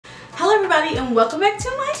everybody, and welcome back to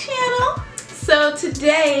my channel. So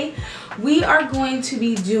today we are going to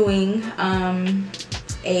be doing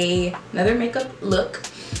another makeup look.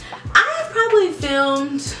 I probably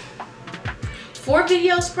filmed 4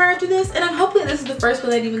 videos prior to this, and I'm hoping this is the first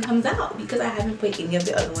one that even comes out because I haven't put any of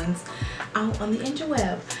the other ones out on the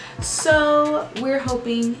interweb. So we're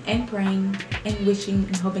hoping and praying and wishing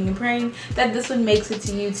and hoping and praying that this one makes it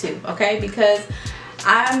to YouTube, okay? Because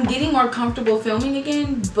I'm getting more comfortable filming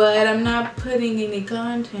again, but I'm not putting any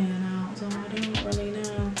content out, so I don't really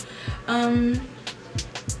know. I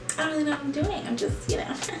don't really know what I'm doing. I'm just, you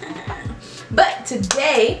know. But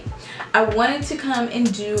today, I wanted to come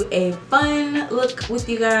and do a fun look with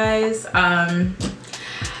you guys. I'm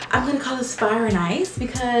gonna call this Fire and Ice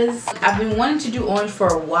because I've been wanting to do orange for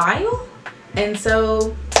a while, and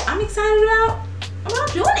so I'm excited about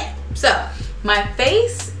doing it. So my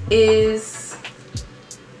face is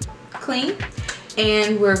clean,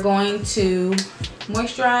 and we're going to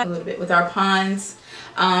moisturize a little bit with our Pond's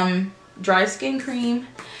dry skin cream,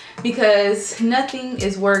 because nothing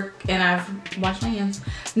is worse, and I've washed my hands,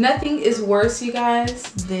 nothing is worse, you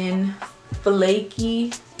guys, than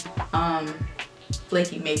flaky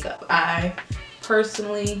makeup. I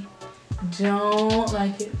personally don't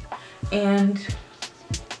like it, and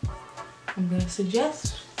I'm gonna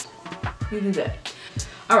suggest you do that.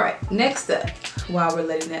 All right, next up, while we're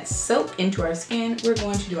letting that soak into our skin, we're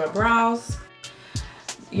going to do our brows.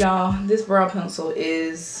 Y'all, this brow pencil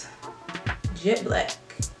is jet black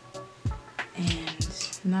and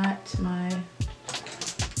not my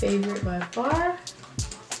favorite by far.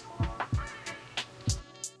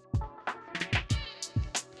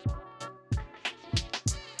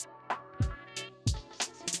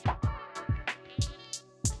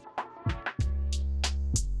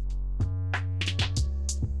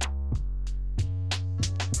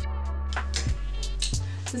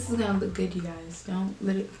 This is gonna look good, you guys. Don't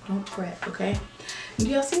fret, okay? Do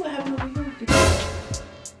y'all see what happened over here?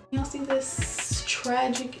 Y'all see this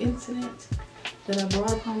tragic incident that I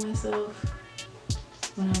brought upon myself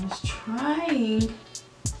when I was trying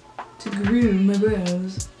to groom my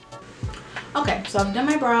brows? Okay, so I've done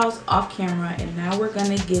my brows off camera, and now we're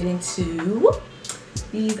gonna get into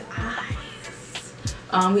these eyes.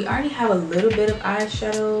 We already have a little bit of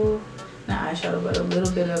eyeshadow, not eyeshadow, but a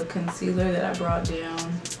little bit of concealer that I brought down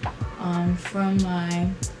from my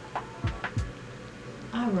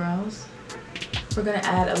eyebrows. We're gonna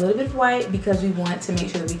add a little bit of white because we want to make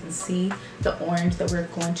sure that we can see the orange that we're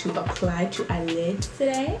going to apply to eyelids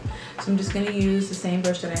today. So I'm just gonna use the same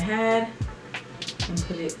brush that I had and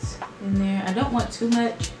put it in there. I don't want too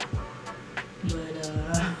much, but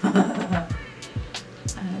I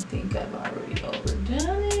think I've already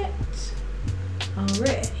overdone it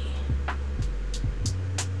already.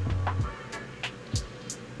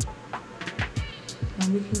 And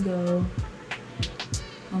we can go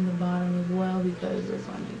on the bottom as well because we're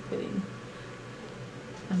going to be putting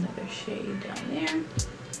another shade down there.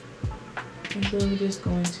 And so we're just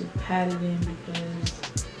going to pat it in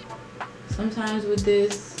because sometimes with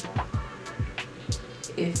this,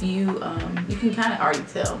 if you you can kind of already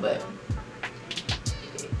tell, but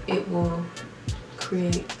it will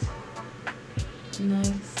create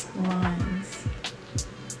nice lines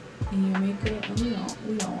in your makeup, and we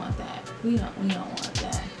don't want that. We don't want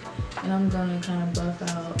that. And I'm gonna kind of buff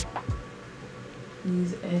out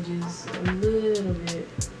these edges a little bit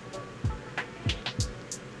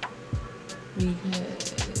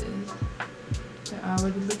because they're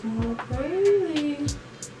already looking a little crazy.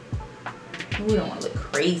 And we don't want to look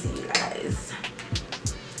crazy, you guys.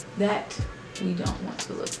 That we don't want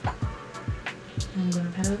to look. I'm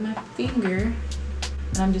gonna pat it with my finger, and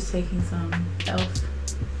I'm just taking some e.l.f.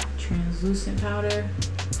 translucent powder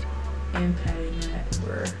and patting that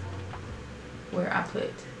where I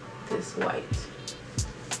put this white,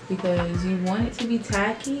 because you want it to be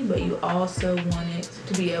tacky, but you also want it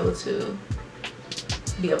to be able to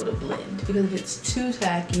blend, because if it's too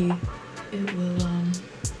tacky, it'll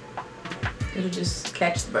just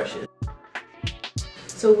catch the brushes.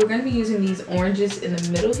 So we're going to be using these oranges in the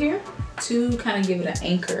middle here to kind of give it an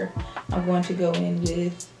anchor. I'm going to go in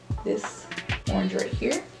with this orange right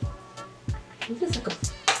here. I think it's like a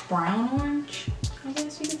brown orange, I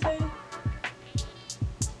guess you could say.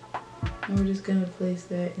 And we're just gonna place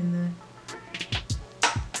that in the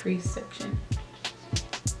crease section.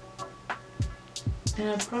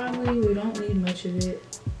 And we don't need much of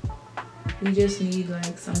it. We just need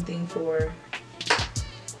like something for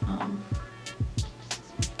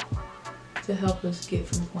to help us get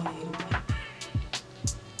from point A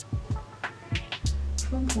to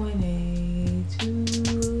point B. From point A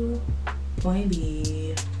to point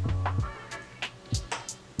B.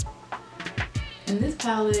 And this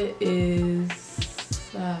palette is,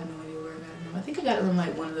 I have no idea where I got it from. I think I got it from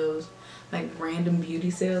like one of those like random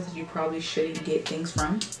beauty sales that you probably shouldn't get things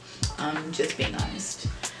from. Just being honest.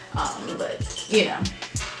 But you know,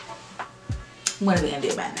 what are we gonna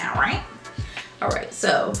do about it now, right? All right,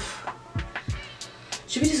 so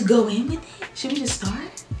should we just go in with it? Should we just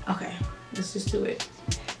start? Okay, let's just do it.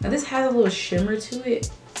 Now this has a little shimmer to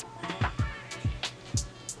it.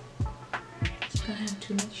 It's gonna have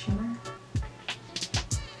too much shimmer.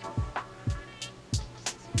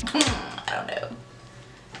 I don't know.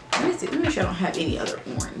 Let me see. Let me make sure I don't have any other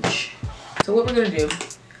orange. So what we're gonna do,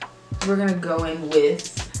 we're gonna go in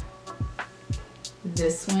with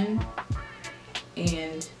this one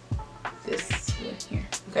and this one here.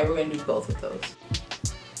 Okay, we're gonna do both of those.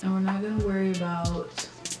 And we're not gonna worry about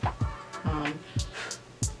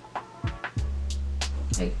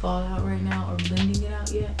like fallout right now or blending it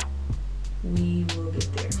out yet. We will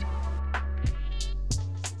get there.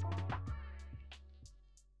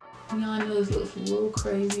 Y'all know this looks a little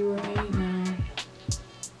crazy right now.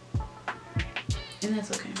 And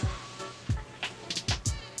that's okay.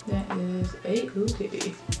 That is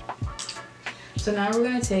a-okay. So now we're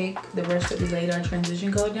gonna take the brush that we laid our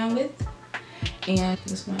transition color down with, and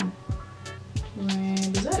this one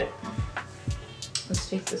right beside it. Let's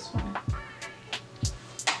take this one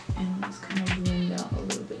and let's kind of blend out a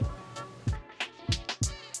little bit.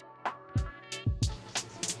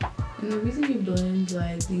 And the reason you blend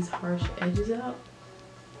like these harsh edges out,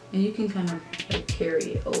 and you can kind of like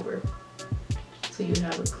carry it over so you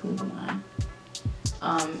have a clean line,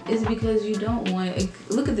 is because you don't want it.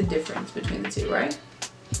 Look at the difference between the two, right?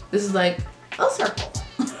 This is like a circle,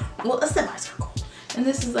 well, a semicircle, and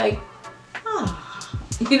this is like,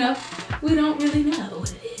 you know, we don't really know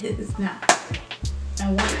what it is. Now,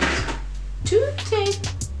 I want to take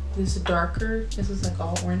this darker, this is like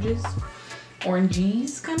all oranges,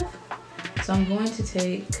 oranges kind of. So I'm going to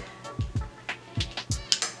take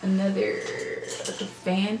another like a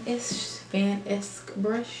fan-esque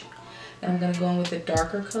brush, and I'm gonna go in with a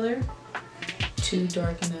darker color to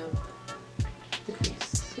darken up the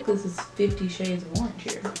crease. This is 50 shades of orange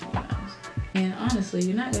here, and honestly,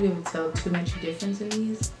 you're not gonna be able to tell too much difference in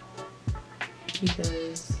these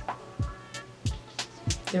because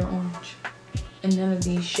they're orange, and none of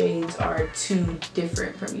these shades are too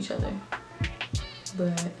different from each other.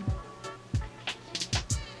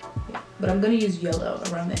 But I'm gonna use yellow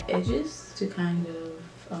around the edges to kind of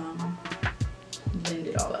blend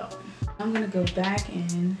it all out. I'm gonna go back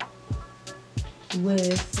in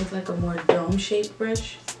with like a more dome shaped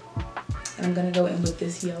brush, and I'm gonna go in with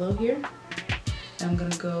this yellow here, and I'm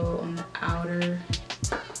gonna go on the outer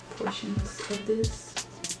portions of this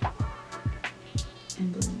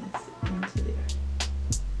and blend this into there,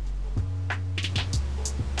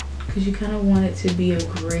 because you kind of want it to be a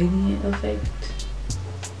gradient effect.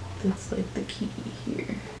 That's like the key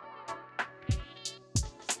here.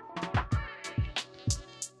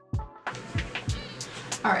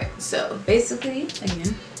 All right, so basically,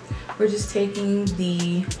 again, we're just taking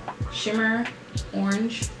the shimmer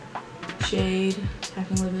orange shade,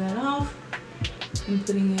 tapping a little bit of that off, and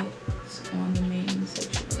putting it on the main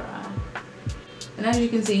section of our eye. And as you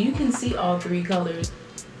can see all three colors: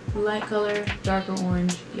 light color, darker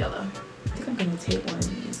orange, yellow. I think I'm gonna take one of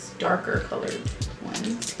these darker colored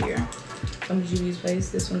ones here from Juvia's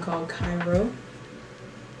place. This one called Cairo,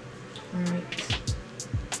 right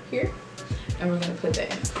here, and we're gonna put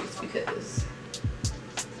that in the crease because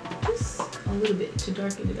just a little bit to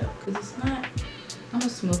darken it up, because it's not. I'm a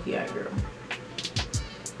smoky eye girl,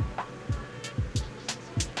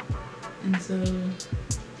 and so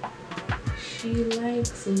she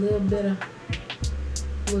likes a little bit of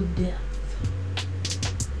depth.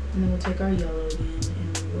 And then we'll take our yellow again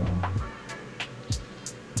and we will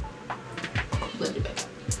blend it back up.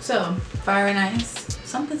 So, fire and ice.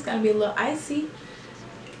 Something's gotta be a little icy.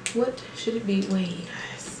 What should it be? Wait,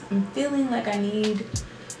 guys. I'm feeling like I need...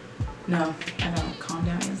 No, I don't. Calm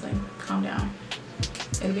down, Ainsley. Calm down.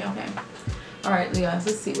 It'll be okay. Alright, guys,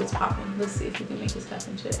 let's see what's popping. Let's see if we can make this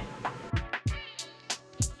happen today.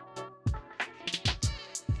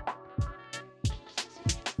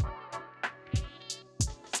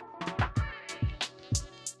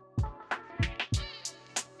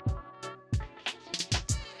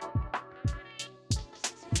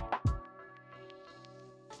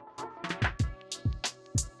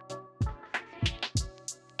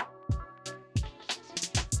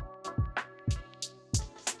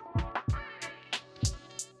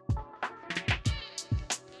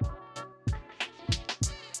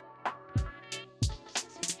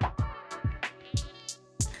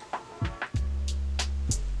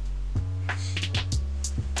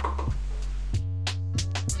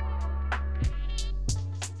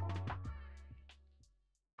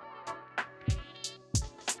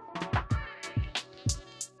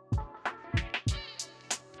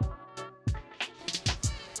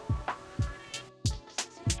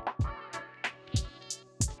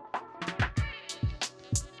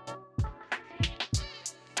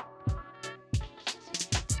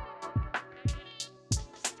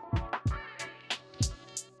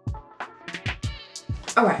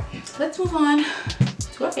 All right, let's move on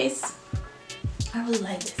to our face. I really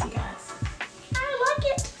like this, you guys. I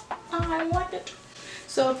like it. I like it.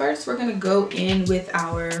 So first we're gonna go in with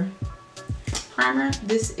our primer.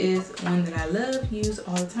 This is one that I love, use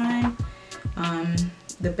all the time.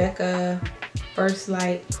 The Becca First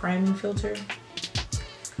Light Priming Filter.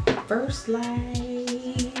 First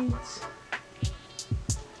Light.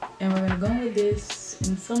 And we're gonna go with this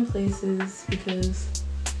in some places because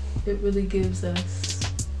it really gives us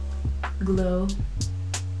glow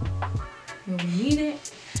when we need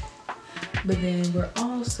it. But then we're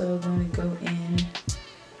also going to go in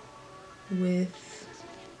with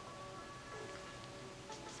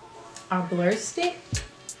our blur stick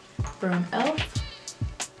from e.l.f.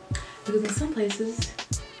 because in some places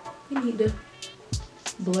you need to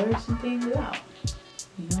blur some things out.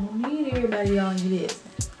 You don't need everybody all in your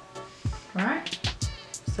business. Alright?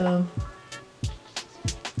 So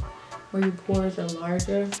where your pores are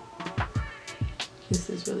larger, this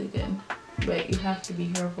is really good. But you have to be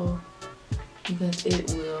careful because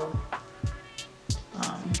it will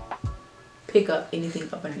pick up anything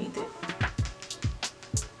up underneath it.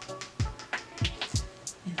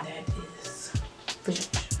 And that is for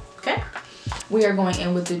sure. Okay? We are going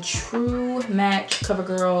in with the True Match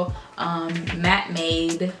CoverGirl Matte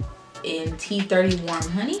Made in T30 Warm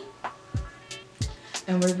Honey.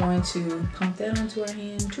 And we're going to pump that onto our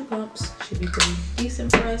hand. 2 pumps should be pretty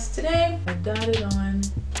decent for us today. I dot it on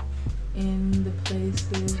in the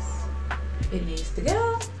places it needs to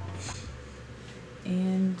go.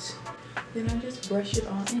 And then I just brush it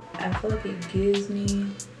on in. I feel like it gives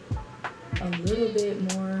me a little bit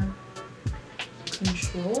more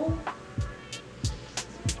control,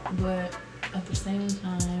 but at the same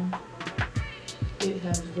time, it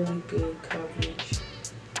has really good coverage.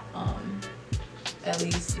 At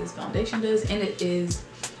least this foundation does, and it is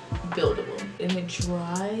buildable and it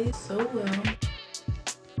dries so well.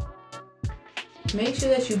 Make sure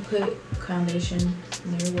that you put foundation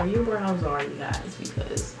near where your brows are, you guys,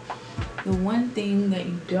 because the one thing that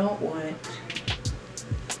you don't want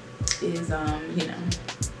is you know,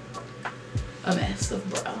 a mess of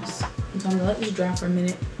brows. So I'm gonna let this dry for a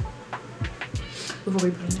minute before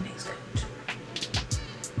we put on the next coat.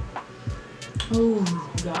 Oh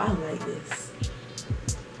God, I like this.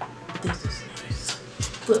 This is nice.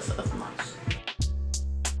 This is nice.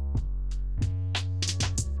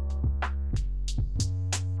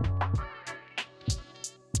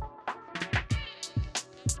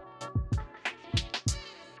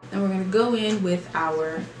 And we're gonna go in with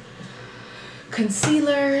our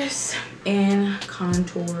concealers and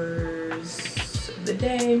contours of the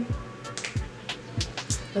day.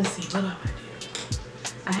 Let's see, what do I want to do?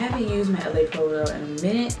 I haven't used my LA Pro Girl in a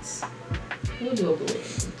minute. We'll do a blend.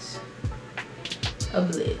 A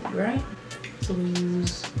blend, right? So we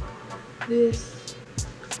use this,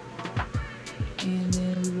 and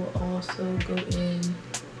then we will also go in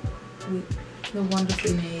with the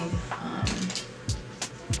wonderfully made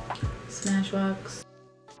Smashbox.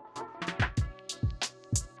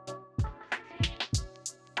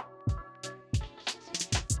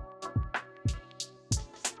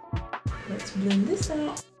 Let's blend this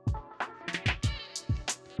out.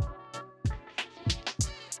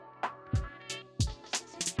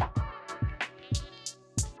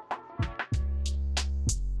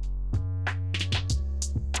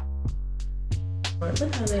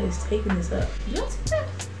 Look how that is taking this up. You don't see that?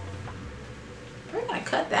 We're gonna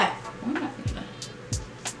cut that. We're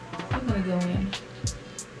gonna go in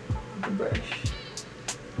with the brush.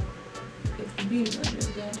 If the beauty blender is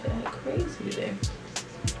going to act crazy today.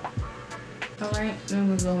 Alright, then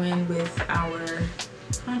we'll go in with our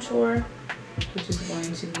contour, which is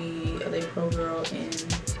going to be LA Pro Girl in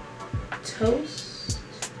Toast.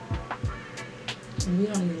 And we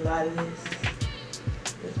don't need a lot of this.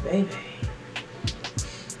 Because baby,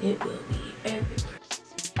 it will be everywhere.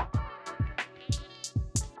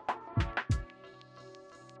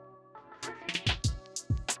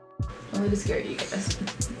 I'm a little scared, you guys.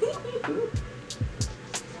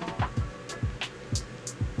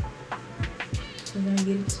 We're gonna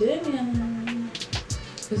get it to the end.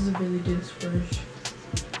 This is a really dense brush,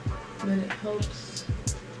 but it helps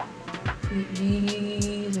with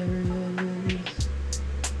these areas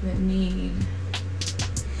that need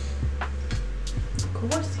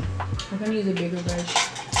coercing. We're gonna use a bigger brush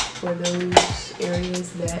for those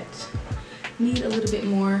areas that need a little bit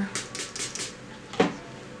more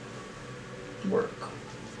work.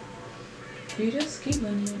 You just keep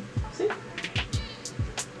blending it. See?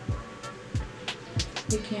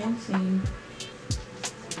 It can seem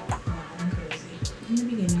loud and crazy in the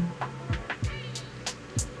beginning,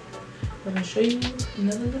 but I'm gonna show you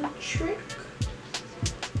another little trick.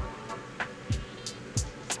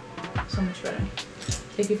 So much better.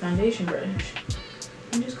 Take your foundation brush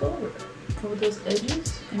and just go over those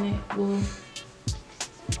edges, and it will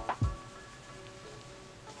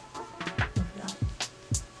buff it out.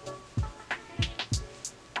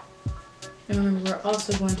 And remember, we're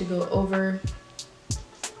also going to go over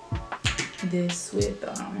this with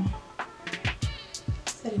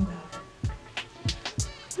setting powder.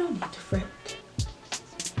 No need to fret.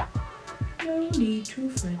 No need to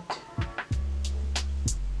fret.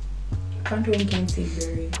 Contouring can seem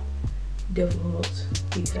very difficult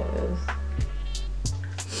because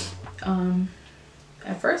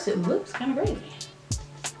at first it looks kind of crazy.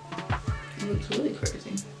 It looks really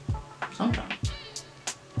crazy sometimes,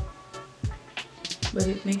 but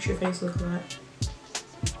it makes your face look a lot.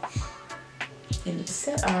 And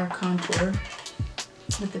set our contour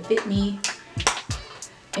with the Fit Me,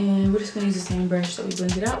 and we're just gonna use the same brush that we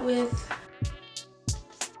blended out with.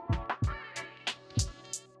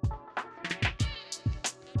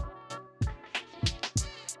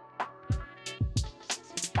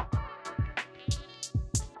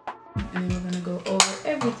 And then we're gonna go over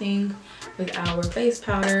everything with our face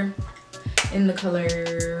powder in the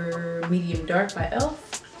color Medium Dark by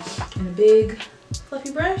e.l.f. and a big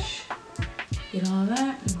fluffy brush. Get all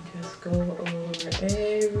that and just go over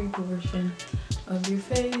every portion of your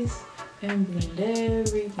face and blend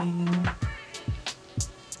everything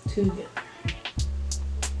together.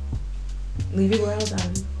 Leave your brows out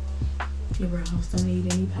of it. Your brows don't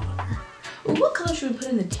need any powder. Ooh, what color should we put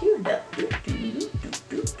in the tear duct?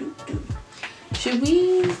 Should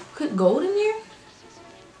we put gold in there?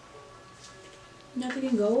 Not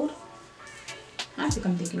thinking gold? I think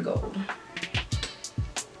I'm thinking gold.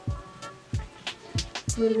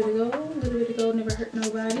 A little bit of gold, a little bit of gold never hurt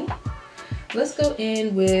nobody. Let's go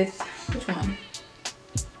in with, which one?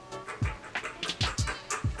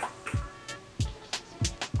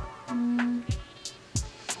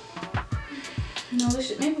 No,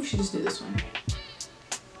 maybe we should just do this one.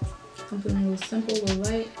 Something a little simple, a little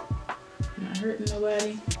light, not hurting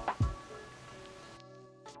nobody.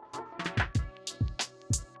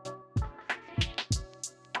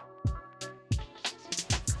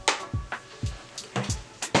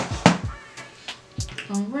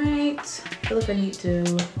 All right, I feel like I need to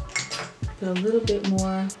put a little bit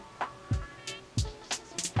more.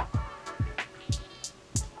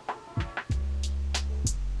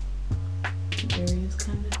 Areas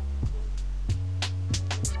kind of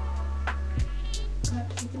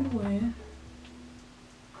got taken away.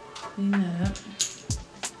 Clean that up.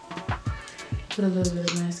 Put a little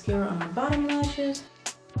bit of mascara on my bottom lashes.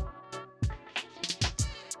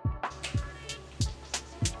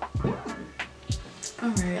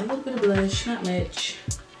 Alright, a little bit of blush, not much.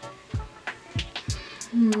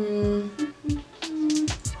 Should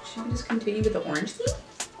we just continue with the orange theme?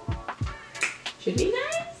 Should we,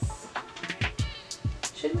 guys?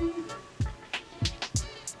 Should we?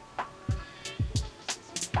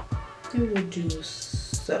 Maybe we'll do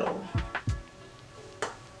subtle.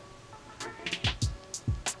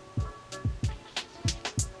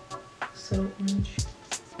 Subtle orange.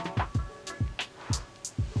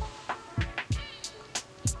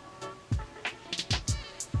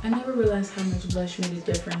 I never realized how much blush made a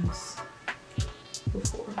difference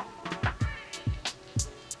before.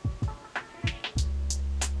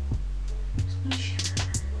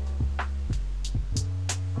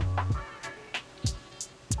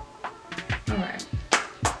 Alright.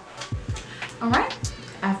 Alright.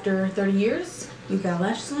 After 30 years, we've got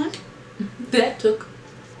lashes on. That took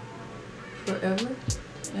forever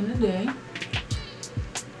and a day.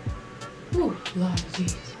 Ooh, Lord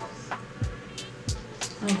Jesus.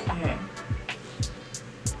 Okay.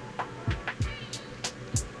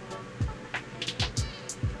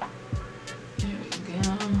 There we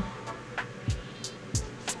go.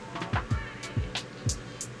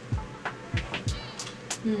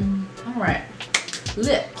 All right.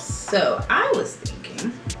 Lips. So I was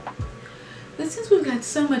thinking that since we've got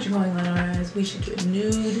so much going on in our eyes, we should do a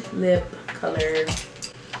nude lip color.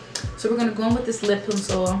 So we're gonna go in with this lip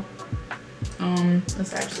pencil.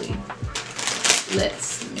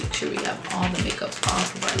 Let's make sure we have all the makeup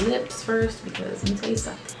off of our lips first, because let me tell you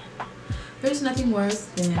something. There's nothing worse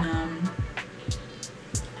than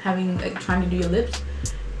trying to do your lips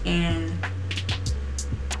and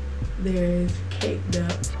there's caked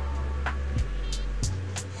up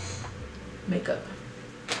makeup.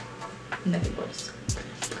 Nothing worse.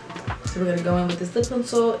 So we're gonna go in with this lip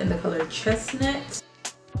pencil in the color Chestnut.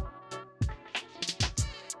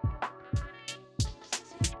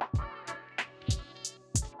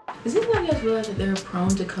 Does anybody else realize that they're prone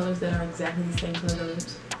to colors that are exactly the same color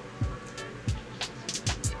lips?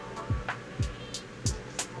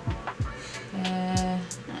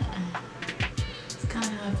 It's kind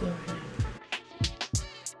of how I feel right now.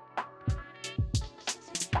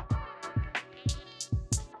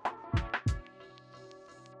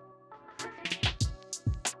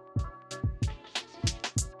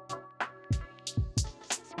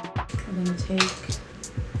 I'm gonna take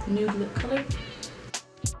nude lip color.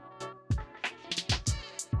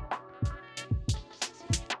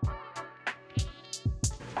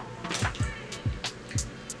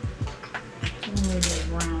 A little bit of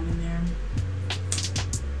brown in there.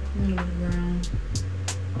 A little bit of brown.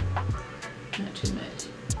 Not too much.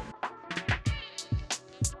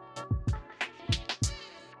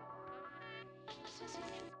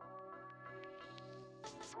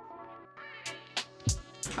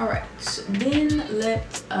 All right, so then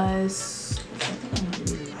let us, I think I want to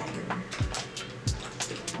be lighter.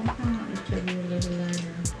 I want to be a little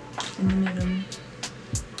lighter in the middle.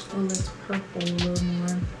 A little less purple, a little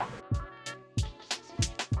more.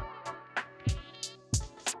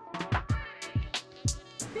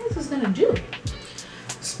 This is gonna do.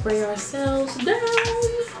 Spray ourselves down.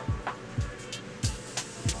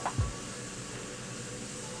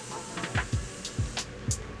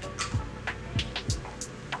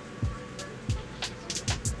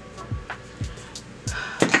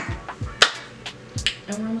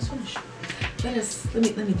 And we're almost finished.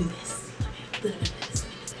 Let me do this.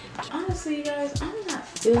 Honestly, you guys, I'm not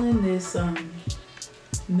feeling this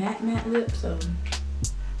matte lip, so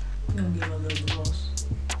I'm gonna give it a little gloss.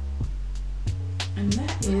 And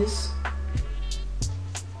that is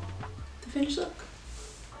the finished look.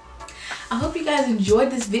 I hope you guys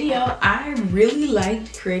enjoyed this video. I really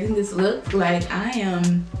liked creating this look. Like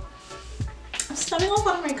I'm stepping off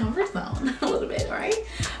out of my comfort zone a little bit, right?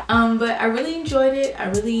 But I really enjoyed it. I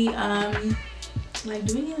really like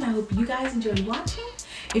doing it, and I hope you guys enjoyed watching.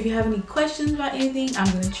 If you have any questions about anything,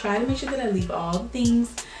 I'm gonna try to make sure that I leave all the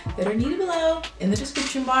things that are needed below in the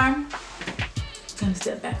description bar. I'm gonna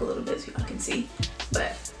step back a little bit so y'all can see,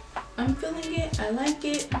 but I'm feeling it. I like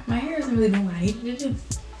it. My hair isn't really doing what I needed to do,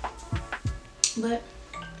 but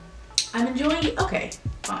I'm enjoying it. Okay,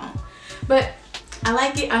 but I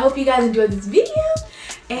like it. I hope you guys enjoyed this video,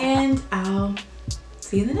 and I'll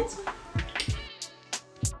see you in the next one.